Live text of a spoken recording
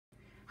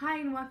Hi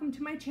and welcome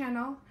to my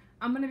channel.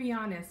 I'm going to be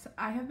honest,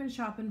 I have been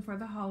shopping for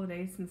the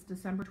holidays since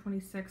December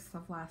 26th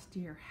of last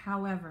year.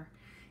 However,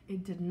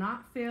 it did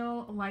not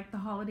feel like the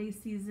holiday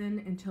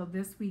season until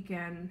this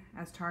weekend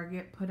as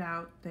Target put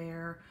out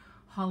their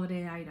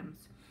holiday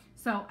items.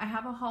 So I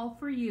have a haul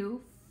for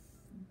you,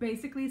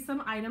 basically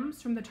some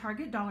items from the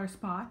Target dollar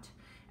spot,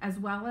 as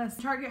well as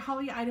Target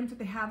holiday items that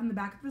they have in the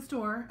back of the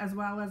store, as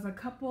well as a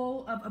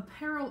couple of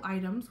apparel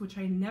items, which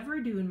I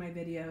never do in my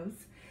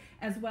videos,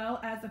 as well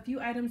as a few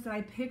items that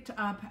I picked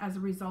up as a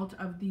result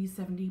of the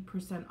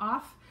 70%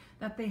 off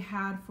that they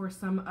had for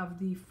some of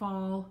the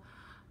fall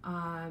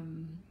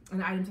and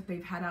items that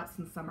they've had out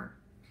since summer.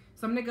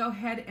 So I'm gonna go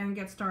ahead and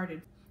get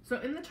started. So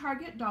in the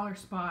Target dollar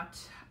spot,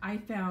 I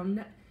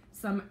found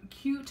some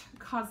cute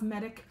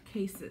cosmetic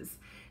cases.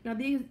 Now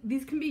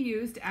these can be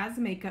used as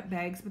makeup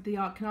bags, but they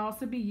can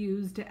also be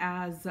used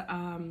as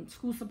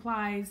school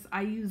supplies.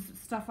 I use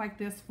stuff like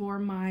this for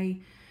my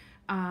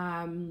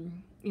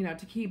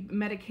to keep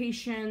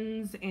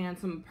medications and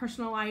some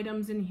personal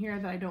items in here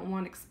that I don't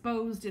want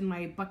exposed in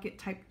my bucket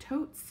type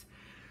totes.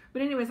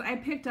 But anyways, I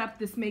picked up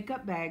this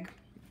makeup bag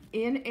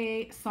in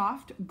a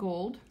soft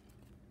gold,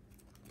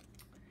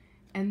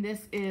 and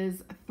this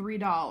is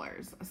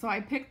 $3. So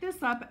I picked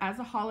this up as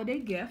a holiday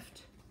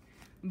gift,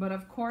 but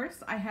of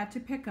course I had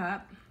to pick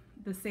up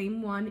the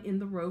same one in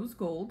the rose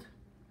gold.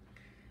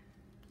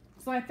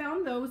 So I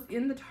found those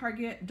in the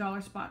Target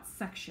dollar spot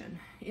section.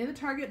 In the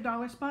Target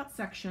dollar spot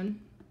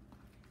section,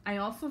 I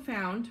also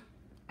found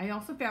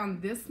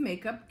this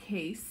makeup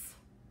case,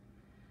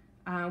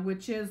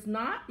 which is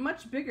not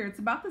much bigger. It's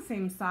about the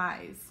same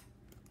size,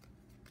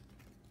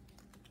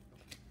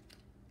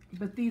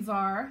 but these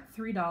are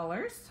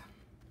 $3.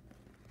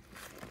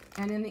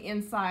 And in the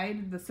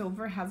inside, the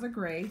silver has a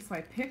gray, so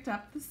I picked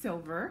up the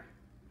silver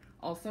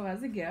also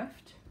as a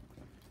gift,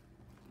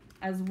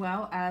 as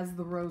well as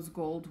the rose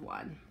gold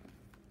one.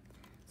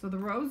 So the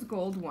rose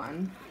gold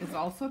one is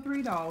also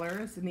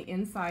 $3, and the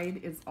inside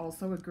is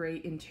also a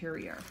gray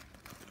interior.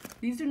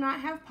 These do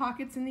not have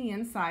pockets in the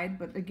inside,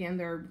 but again,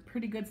 they're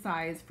pretty good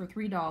size for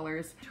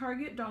 $3.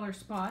 Target dollar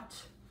spot,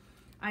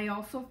 I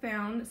also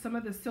found some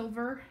of the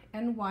silver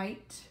and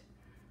white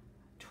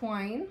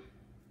twine.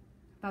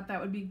 Thought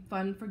that would be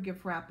fun for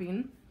gift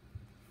wrapping.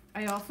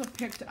 I also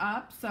picked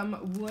up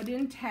some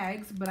wooden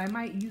tags, but I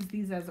might use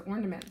these as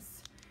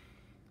ornaments.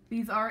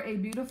 These are a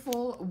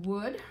beautiful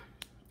wood,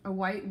 a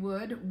white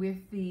wood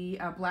with the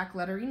black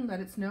lettering,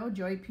 let it snow,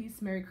 joy,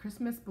 peace, Merry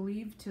Christmas,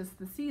 believe 'tis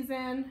the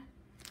season.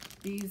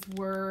 These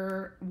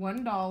were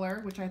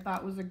 $1, which I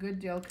thought was a good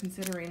deal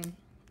considering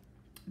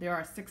there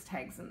are 6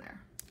 tags in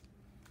there.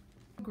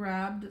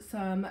 Grabbed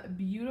some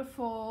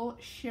beautiful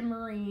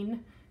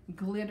shimmering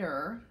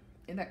glitter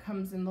that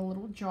comes in the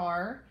little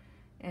jar,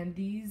 and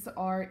these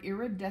are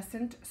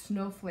iridescent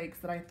snowflakes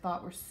that I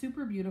thought were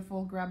super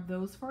beautiful. Grabbed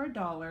those for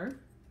 $1.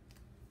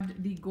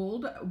 The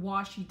gold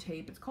washi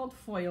tape, it's called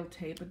foil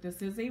tape, but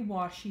this is a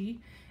washi,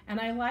 and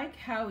I like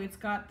how it's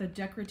got the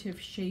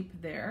decorative shape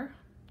there.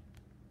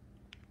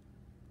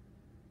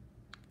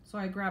 So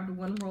I grabbed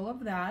 1 roll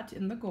of that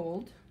in the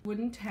gold.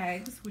 Wooden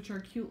tags, which are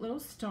cute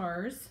little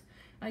stars.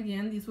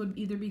 Again, these would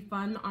either be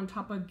fun on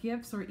top of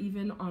gifts or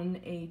even on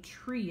a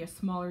tree, a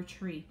smaller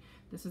tree.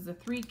 This is a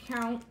 3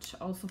 count,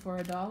 also for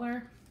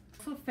 $1.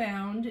 Also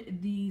found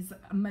these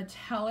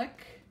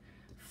metallic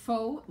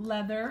faux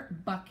leather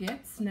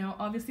buckets. Now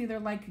obviously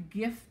they're like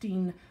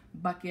gifting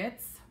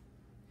buckets.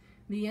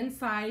 The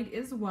inside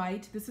is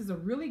white. This is a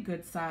really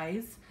good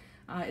size.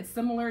 It's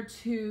similar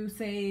to,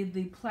 say,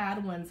 the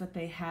plaid ones that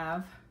they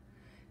have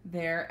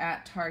there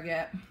at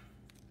Target.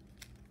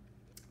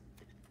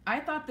 I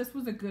thought this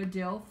was a good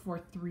deal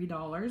for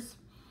 $3.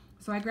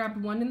 So I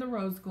grabbed 1 in the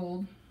rose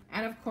gold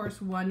and of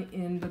course 1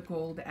 in the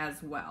gold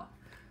as well.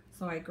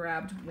 So I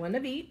grabbed 1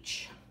 of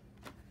each.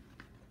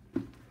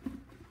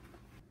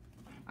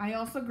 I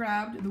also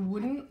grabbed the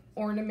wooden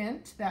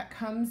ornament that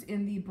comes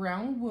in the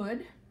brown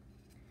wood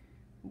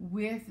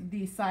with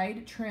the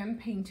side trim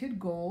painted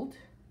gold,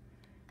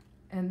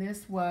 and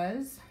this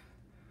was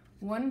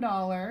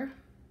 $1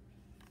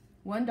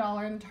 in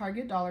the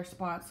Target dollar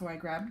spot, so I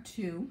grabbed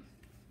 2.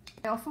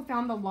 I also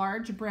found the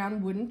large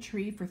brown wooden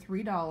tree for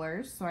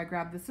 $3, so I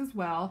grabbed this as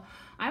well.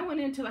 I went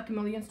into like a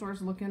million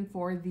stores looking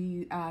for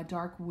the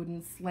dark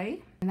wooden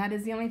sleigh, and that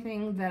is the only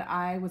thing that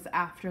I was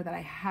after that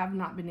I have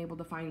not been able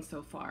to find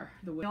so far.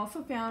 I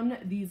also found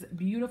these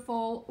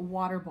beautiful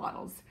water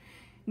bottles.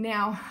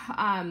 Now,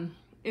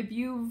 if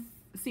you've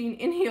seen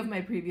any of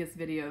my previous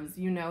videos,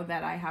 you know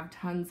that I have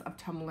tons of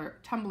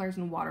tumblers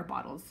and water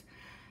bottles.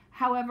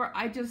 However,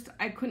 I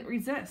couldn't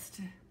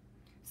resist.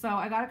 So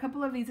I got a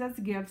couple of these as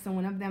gifts and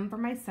 1 of them for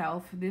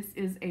myself. This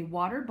is a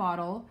water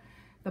bottle.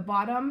 The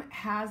bottom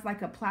has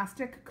like a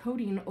plastic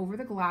coating over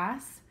the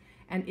glass,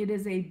 and it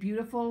is a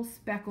beautiful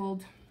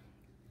speckled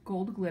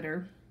gold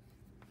glitter.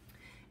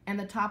 And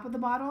the top of the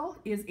bottle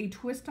is a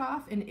twist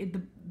off,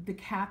 and the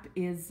cap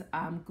is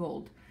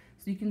gold.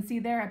 So you can see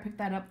there, I picked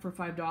that up for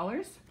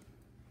 $5.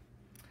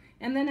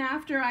 And then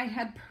after I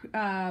had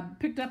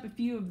picked up a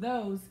few of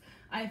those,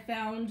 I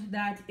found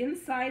that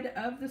inside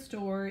of the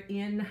store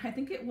in, I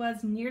think it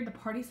was near the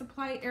party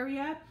supply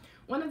area,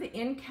 one of the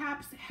end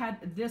caps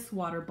had this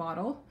water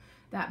bottle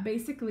that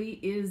basically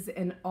is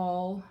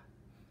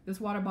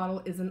this water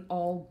bottle is an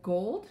all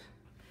gold,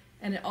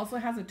 and it also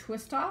has a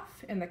twist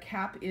off, and the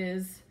cap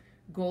is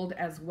gold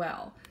as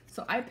well.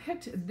 So I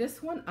picked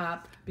this one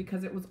up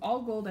because it was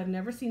all gold. I've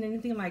never seen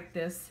anything like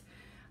this.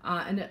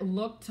 And it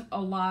looked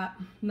a lot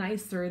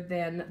nicer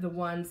than the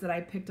ones that I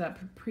picked up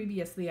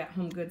previously at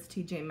Home Goods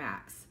TJ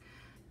Maxx.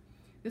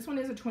 This one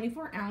is a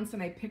 24 ounce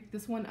and I picked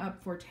this one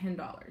up for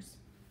 $10.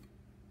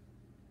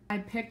 I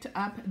picked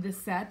up the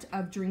set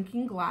of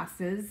drinking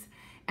glasses,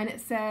 and it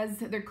says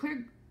they're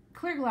clear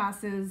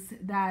glasses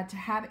that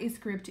have a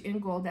script in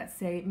gold that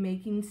say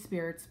 "Making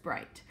Spirits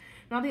Bright."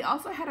 Now they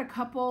also had a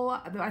couple,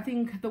 I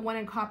think the one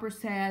in copper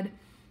said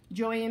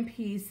 "Joy and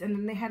Peace," and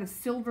then they had a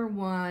silver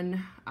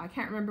one. I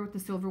can't remember what the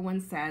silver one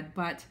said,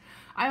 but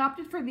I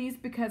opted for these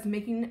because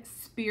 "Making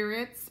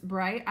Spirits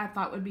Bright" I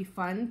thought would be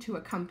fun to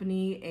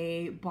accompany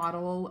a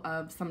bottle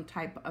of some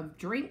type of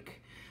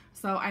drink.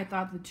 So I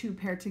thought the two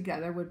paired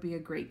together would be a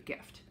great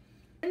gift.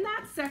 In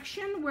that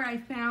section where I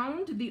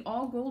found the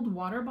all gold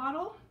water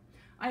bottle,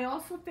 I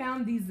also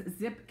found these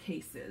zip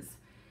cases.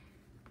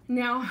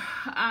 Now,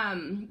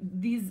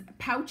 these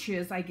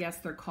pouches, I guess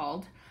they're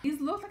called, these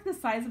look like the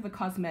size of the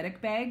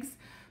cosmetic bags,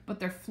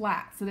 but they're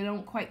flat, so they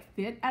don't quite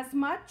fit as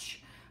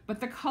much, but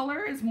the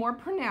color is more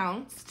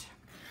pronounced.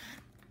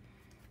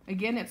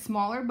 Again, it's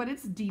smaller, but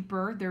it's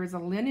deeper. There is a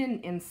linen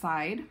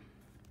inside,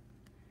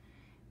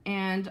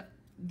 and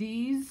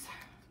these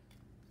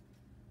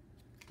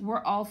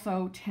were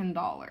also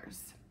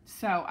 $10.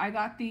 So I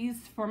got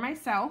these for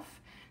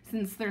myself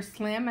since they're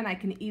slim, and I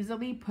can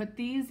easily put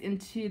these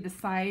into the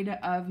side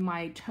of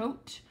my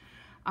tote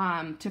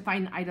to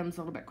find items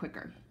a little bit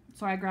quicker.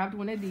 So I grabbed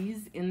one of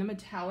these in the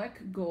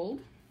metallic gold.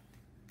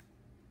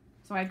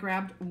 So I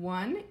grabbed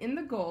one in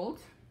the gold,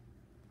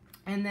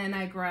 and then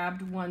I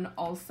grabbed one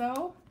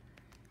also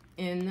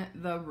in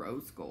the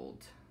rose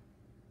gold.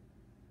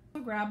 I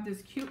grabbed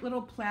this cute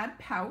little plaid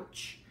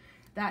pouch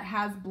that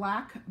has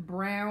black,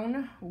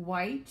 brown,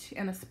 white,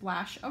 and a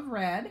splash of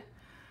red.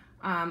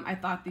 I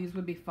thought these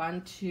would be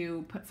fun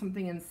to put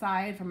something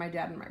inside for my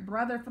dad and my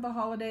brother for the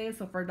holidays.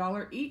 So for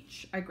 $1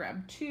 each, I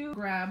grabbed two.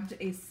 Grabbed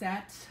a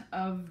set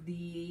of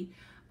the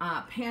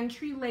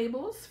pantry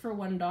labels for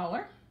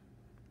 $1.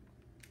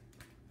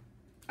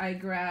 I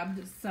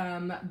grabbed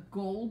some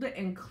gold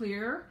and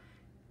clear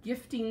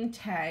gifting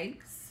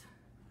tags.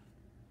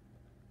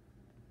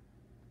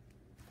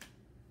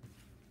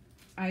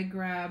 I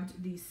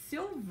grabbed the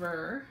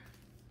silver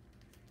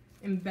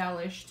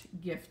embellished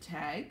gift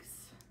tags.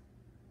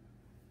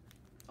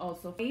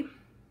 Also,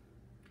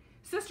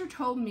 sister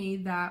told me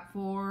that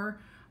for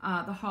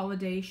the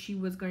holiday she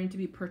was going to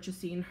be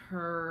purchasing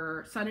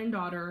her son and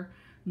daughter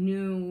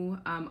new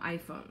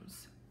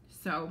iPhones.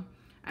 So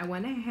I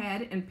went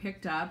ahead and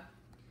picked up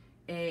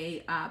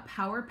a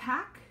power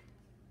pack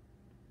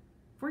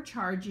for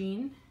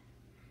charging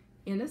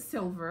in a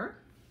silver,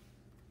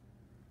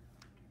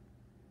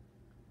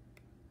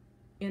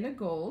 in a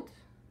gold,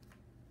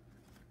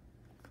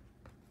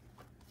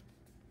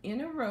 in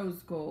a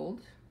rose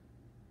gold.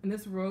 And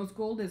this rose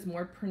gold is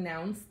more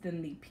pronounced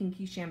than the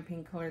pinky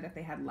champagne color that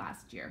they had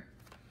last year.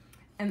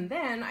 And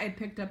then I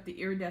picked up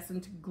the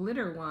iridescent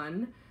glitter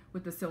one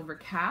with the silver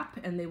cap,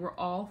 and they were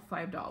all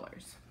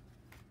 $5.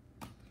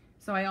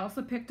 So I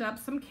also picked up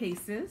some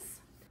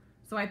cases.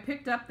 So I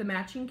picked up the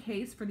matching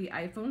case for the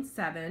iPhone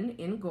 7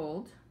 in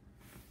gold.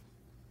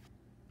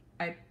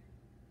 I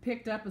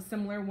picked up a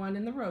similar one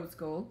in the rose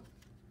gold.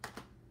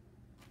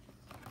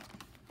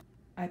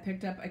 I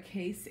picked up a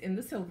case in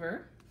the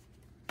silver.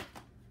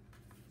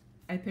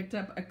 I picked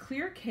up a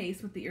clear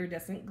case with the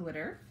iridescent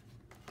glitter.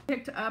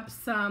 Picked up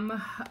some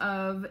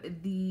of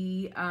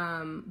the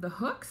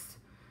hooks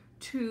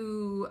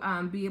to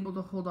be able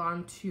to hold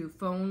on to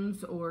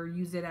phones or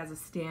use it as a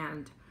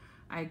stand.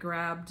 I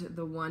grabbed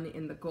the one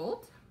in the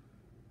gold,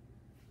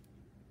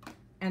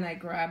 and I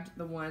grabbed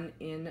the one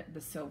in the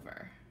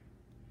silver.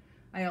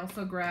 I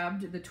also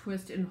grabbed the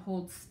twist and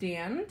hold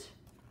stand.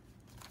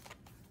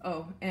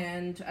 Oh,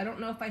 and I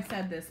don't know if I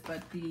said this,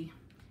 but the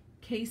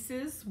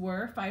cases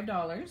were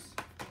 $5,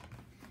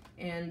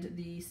 and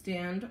the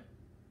stand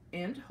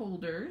and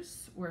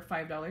holders were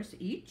 $5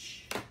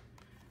 each.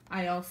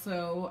 I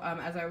also,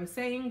 as I was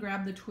saying,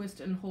 grabbed the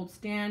twist and hold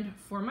stand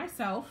for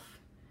myself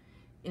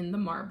in the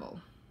marble.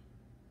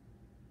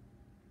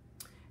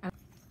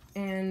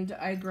 And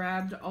I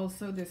grabbed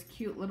also this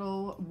cute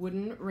little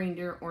wooden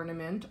reindeer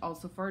ornament,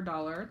 also for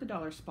 $1 at the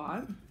dollar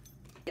spot.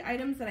 The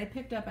items that I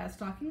picked up as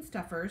stocking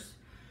stuffers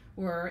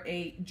were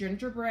a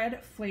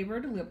gingerbread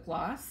flavored lip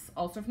gloss,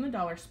 also from the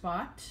dollar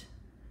spot.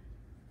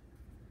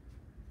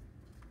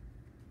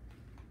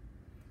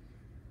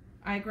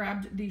 I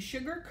grabbed the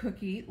sugar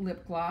cookie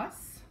lip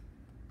gloss.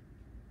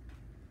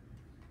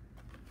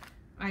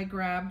 I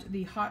grabbed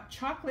the hot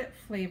chocolate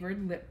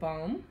flavored lip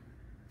balm.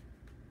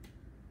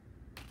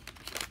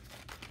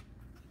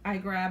 I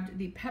grabbed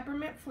the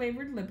peppermint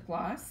flavored lip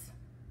gloss.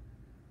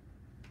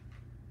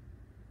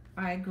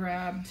 I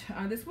grabbed,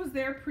 this was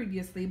there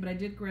previously, but I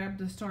did grab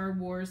the Star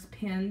Wars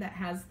pin that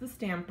has the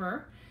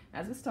stamper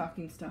as a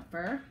stocking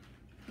stuffer.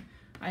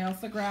 I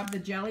also grabbed the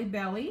Jelly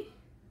Belly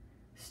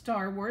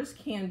Star Wars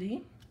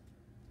candy.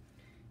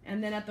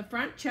 And then at the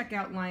front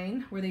checkout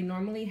line, where they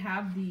normally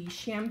have the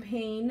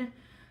champagne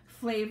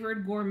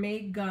flavored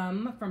gourmet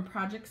gum from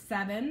Project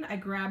 7, I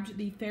grabbed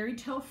the Fairy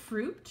Tale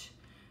Fruit,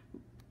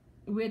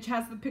 which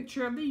has the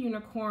picture of the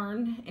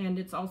unicorn, and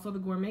it's also the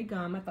gourmet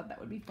gum. I thought that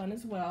would be fun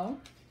as well.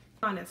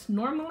 Honest,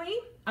 normally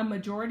a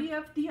majority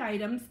of the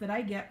items that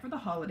I get for the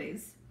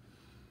holidays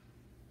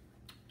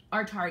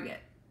are Target.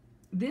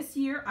 This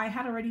year I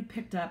had already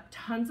picked up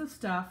tons of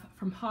stuff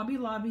from Hobby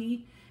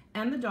Lobby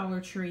and the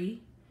Dollar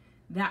Tree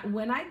that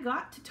when I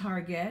got to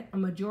Target, a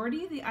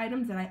majority of the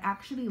items that I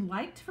actually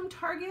liked from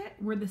Target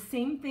were the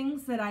same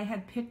things that I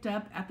had picked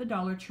up at the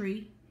Dollar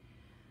Tree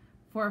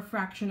for a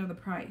fraction of the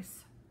price.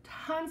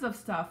 Tons of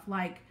stuff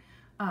like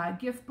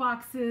gift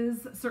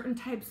boxes, certain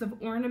types of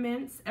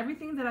ornaments.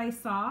 Everything that I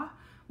saw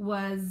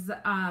was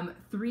 $3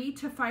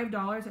 to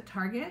 $5 at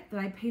Target that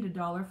I paid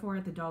 $1 for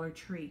at the Dollar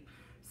Tree.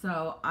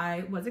 So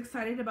I was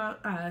excited about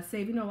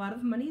saving a lot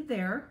of money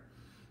there.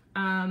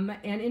 And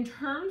in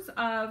terms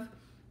of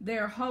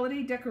their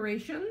holiday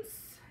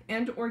decorations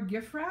and or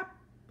gift wrap,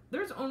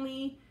 there's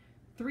only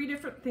 3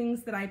 different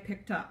things that I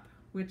picked up,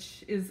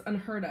 which is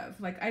unheard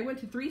of. Like, I went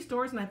to 3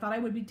 stores and I thought I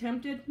would be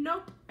tempted.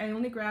 Nope, I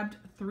only grabbed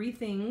 3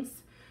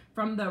 things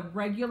from the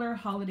regular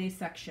holiday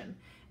section.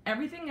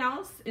 Everything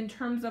else in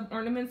terms of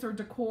ornaments or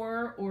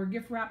decor or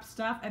gift wrap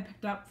stuff I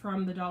picked up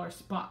from the dollar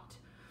spot.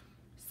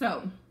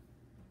 So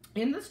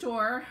in the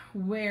store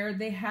where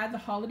they had the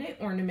holiday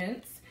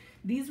ornaments,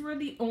 these were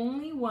the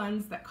only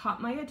ones that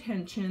caught my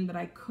attention that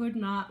I could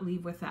not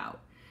leave without.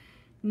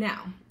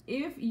 Now,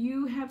 if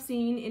you have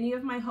seen any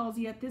of my hauls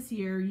yet this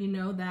year, you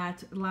know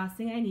that the last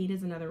thing I need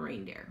is another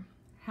reindeer.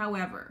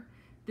 However,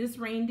 this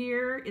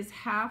reindeer is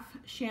half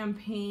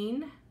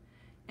champagne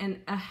and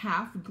a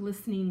half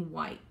glistening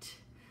white.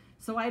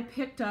 So I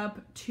picked up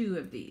 2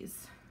 of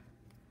these.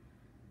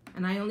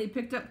 And I only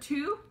picked up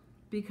 2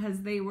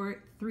 because they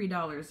were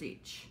 $3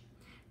 each.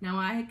 Now,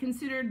 I had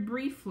considered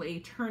briefly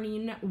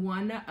turning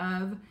one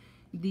of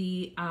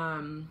the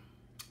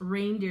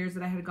reindeers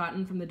that I had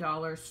gotten from the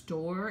dollar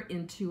store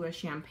into a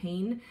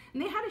champagne.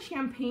 And they had a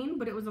champagne,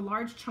 but it was a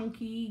large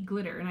chunky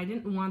glitter, and I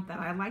didn't want that.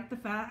 I like the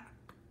fact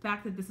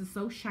that this is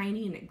so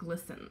shiny and it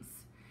glistens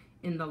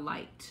in the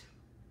light.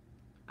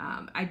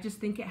 I just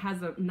think it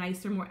has a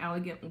nicer, more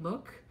elegant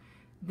look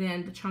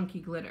than the chunky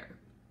glitter.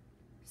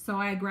 So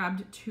I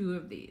grabbed 2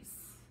 of these.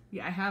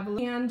 Yeah, I have a,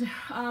 and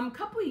a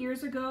couple of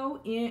years ago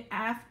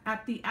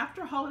at the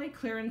after holiday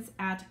clearance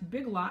at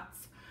Big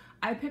Lots,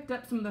 I picked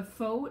up some of the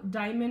faux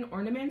diamond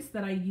ornaments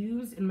that I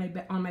use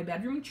in on my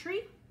bedroom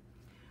tree.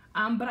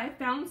 But I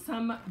found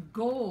some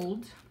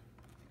gold.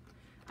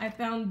 I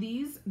found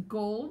these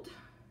gold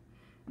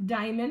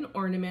diamond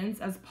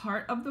ornaments as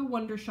part of the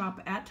Wonder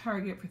Shop at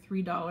Target for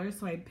 $3,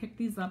 so I picked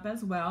these up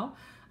as well.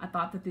 I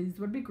thought that these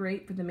would be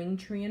great for the main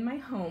tree in my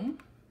home.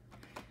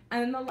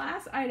 And the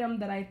last item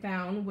that I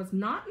found was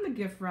not in the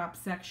gift wrap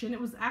section.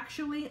 It was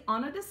actually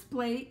on a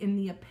display in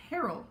the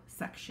apparel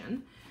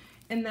section.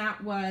 And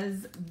that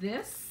was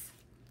this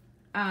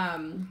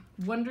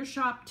Wonder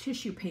Shop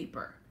tissue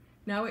paper.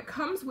 Now it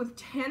comes with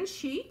 10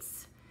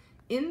 sheets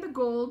in the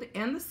gold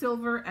and the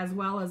silver, as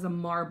well as a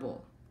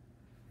marble.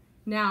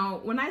 Now,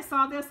 when I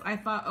saw this, I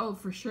thought, oh,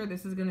 for sure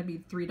this is gonna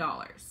be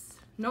 $3.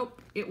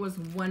 Nope, it was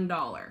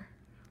 $1,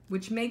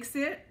 which makes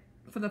it,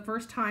 for the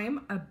first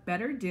time, a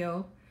better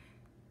deal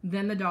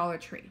than the Dollar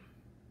Tree,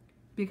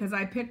 because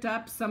I picked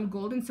up some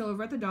gold and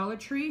silver at the Dollar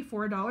Tree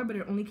for $1, but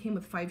it only came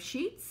with 5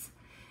 sheets.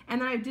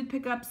 And then I did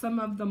pick up some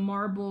of the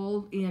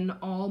marble in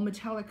all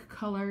metallic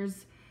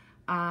colors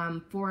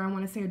for, I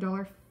want to say,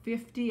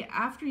 $1.50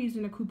 after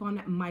using a coupon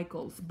at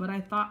Michael's. But I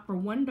thought for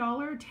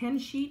 $1, 10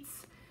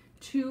 sheets,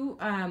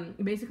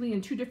 basically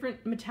in 2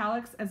 different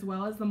metallics as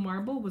well as the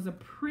marble, was a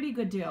pretty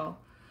good deal.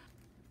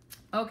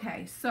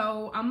 Okay,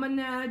 so I'm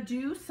gonna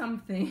do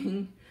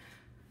something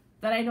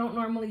that I don't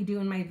normally do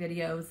in my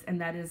videos,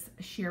 and that is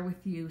share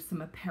with you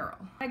some apparel.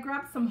 I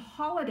grabbed some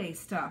holiday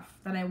stuff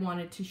that I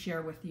wanted to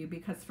share with you,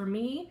 because for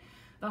me,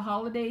 the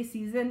holiday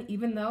season,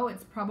 even though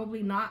it's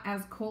probably not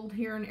as cold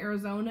here in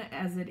Arizona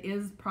as it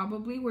is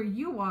probably where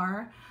you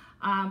are,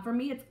 for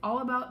me it's all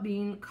about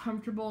being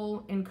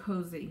comfortable and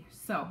cozy.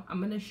 So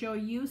I'm gonna show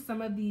you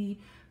some of the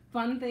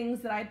fun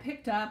things that I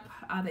picked up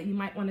that you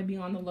might wanna be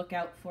on the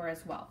lookout for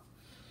as well.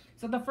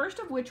 So the first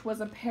of which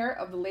was a pair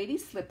of lady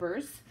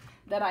slippers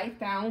that I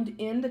found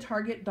in the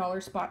Target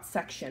dollar spot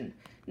section.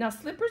 Now,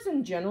 slippers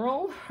in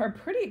general are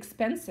pretty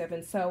expensive,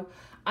 and so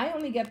I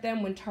only get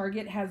them when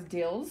Target has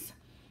deals.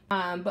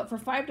 But for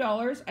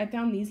 $5, I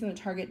found these in the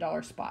Target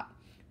dollar spot.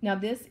 Now,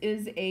 this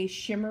is a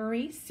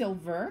shimmery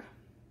silver.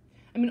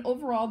 I mean,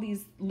 overall,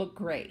 these look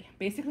gray.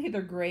 Basically,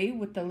 they're gray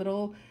with the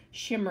little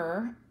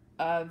shimmer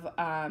of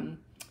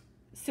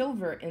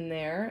silver in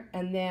there,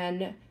 and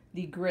then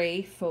the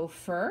gray faux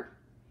fur.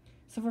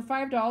 So for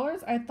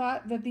 $5, I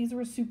thought that these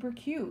were super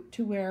cute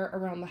to wear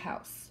around the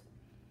house.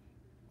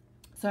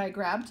 So I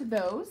grabbed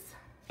those.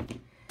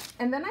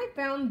 And then I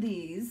found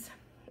these.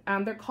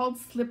 They're called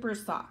slipper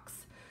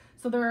socks.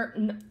 So they're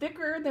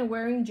thicker than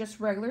wearing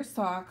just regular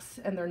socks,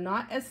 and they're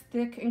not as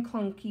thick and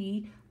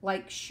clunky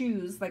like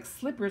shoes, like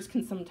slippers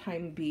can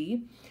sometimes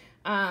be.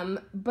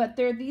 But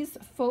they're these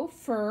faux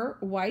fur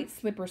white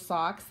slipper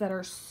socks that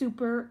are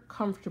super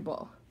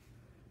comfortable.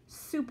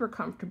 Super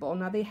comfortable.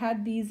 Now they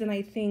had these in,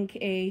 I think,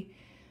 a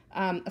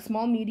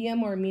small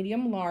medium or a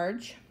medium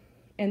large,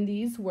 and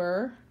these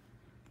were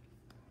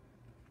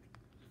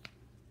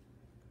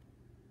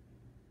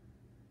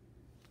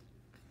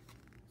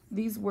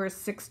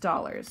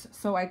 $6.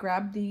 So I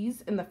grabbed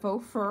these in the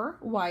faux fur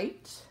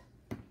white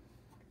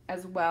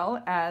as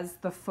well as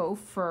the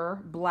faux fur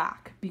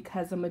black,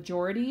 because a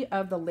majority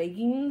of the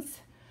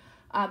leggings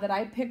that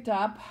I picked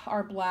up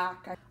are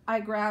black. I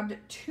grabbed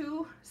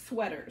two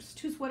sweaters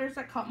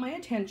that caught my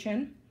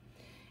attention,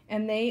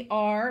 and they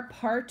are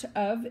part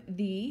of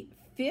the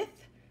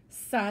Fifth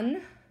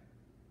Sun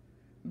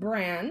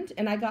brand,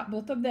 and I got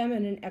both of them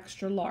in an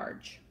extra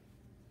large.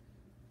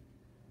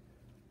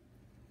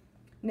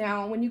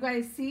 Now, when you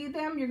guys see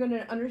them, you're going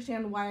to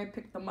understand why I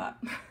picked them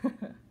up.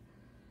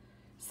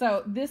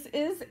 So this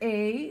is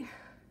a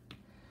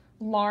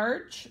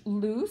large,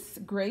 loose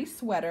gray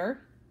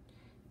sweater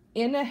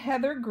in a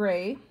heather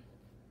gray.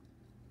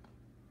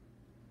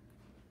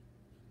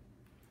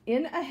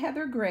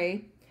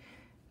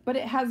 But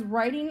it has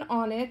writing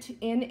on it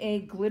in a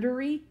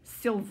glittery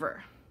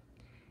silver.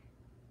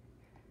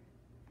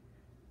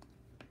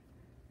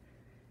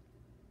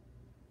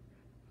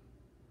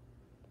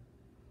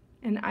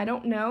 And I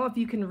don't know if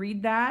you can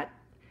read that,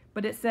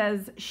 but it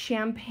says,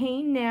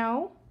 "Champagne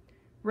now,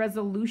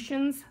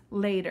 resolutions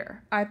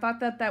later." I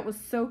thought that that was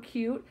so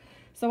cute.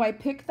 So I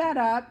picked that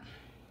up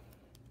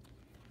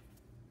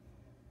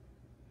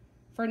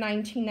for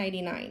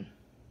 $19.99.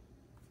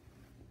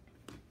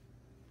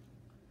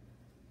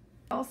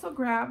 I also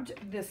grabbed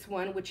this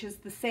one, which is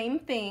the same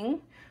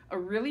thing, a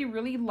really,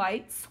 really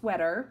light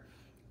sweater.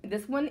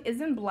 This one is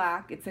in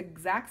black. It's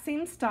exact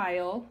same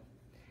style.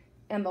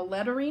 And the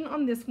lettering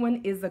on this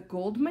one is a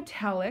gold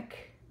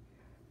metallic.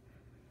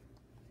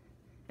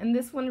 And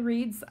this one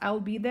reads, "I'll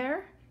be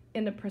there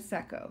in a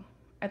Prosecco."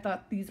 I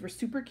thought these were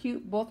super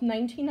cute, both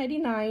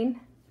 $19.99.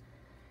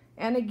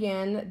 And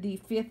again, the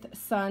Fifth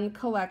Sun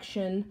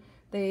collection.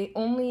 They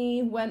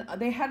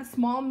had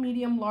small,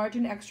 medium, large,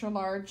 and extra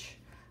large,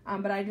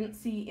 but I didn't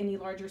see any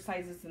larger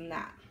sizes than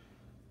that.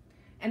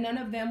 And none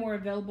of them were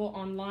available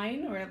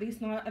online, or at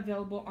least not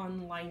available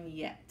online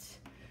yet.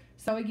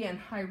 So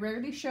again, I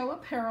rarely show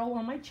apparel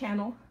on my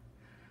channel,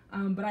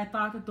 but I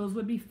thought that those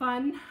would be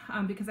fun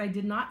because I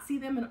did not see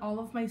them in all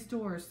of my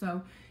stores.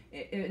 So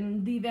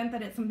in the event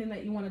that it's something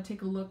that you want to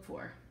take a look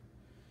for.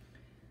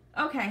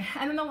 Okay,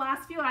 and then the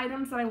last few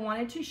items that I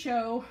wanted to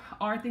show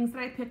are things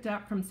that I picked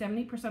up from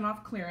 70%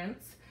 off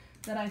clearance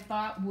that I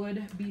thought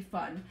would be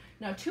fun.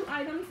 Now, two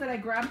items that I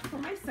grabbed for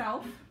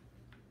myself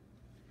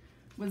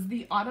was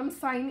the Autumn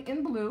Sign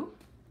in Blue.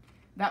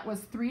 That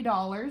was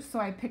 $3, so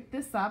I picked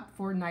this up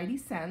for 90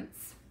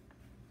 cents.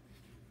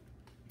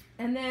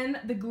 And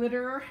then the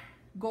Glitter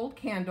Gold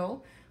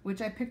Candle,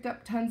 which I picked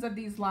up tons of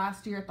these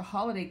last year at the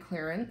holiday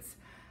clearance,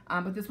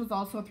 but this was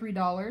also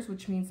 $3,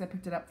 which means I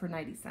picked it up for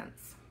 90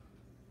 cents.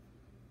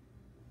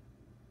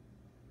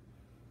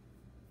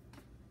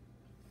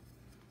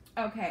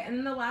 Okay, and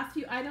then the last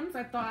few items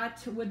I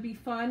thought would be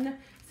fun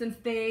since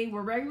they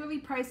were regularly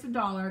priced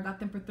 $1. I got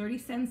them for 30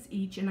 cents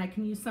each, and I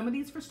can use some of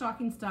these for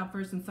stocking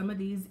stuffers and some of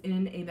these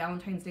in a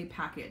Valentine's Day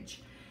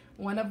package.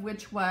 One of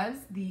which was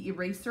the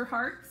eraser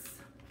hearts,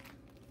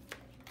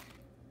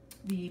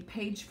 the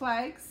page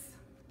flags,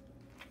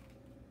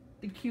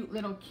 the cute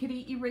little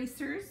kitty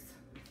erasers,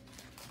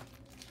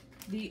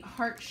 the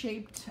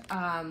heart-shaped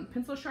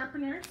pencil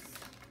sharpeners,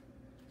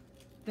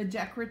 the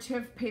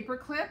decorative paper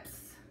clips,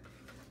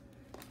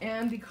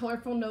 and the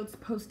colorful notes,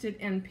 Post-it,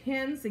 and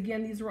pins.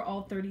 Again, these were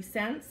all 30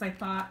 cents. I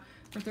thought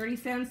for 30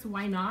 cents,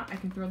 why not? I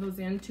can throw those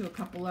into a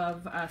couple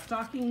of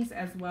stockings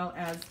as well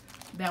as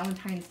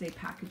Valentine's Day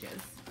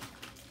packages.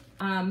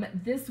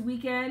 This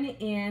weekend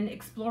in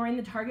exploring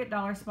the Target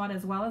dollar spot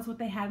as well as what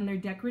they had in their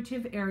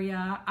decorative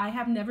area, I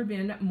have never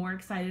been more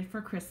excited for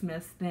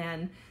Christmas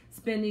than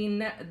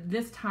spending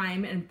this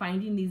time and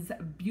finding these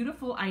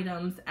beautiful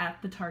items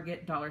at the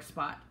Target dollar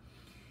spot.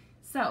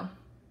 So,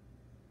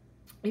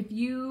 if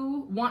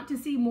you want to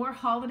see more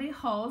holiday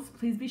hauls,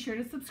 please be sure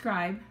to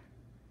subscribe.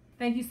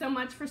 Thank you so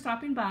much for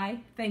stopping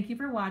by. Thank you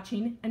for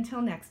watching.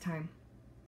 Until next time.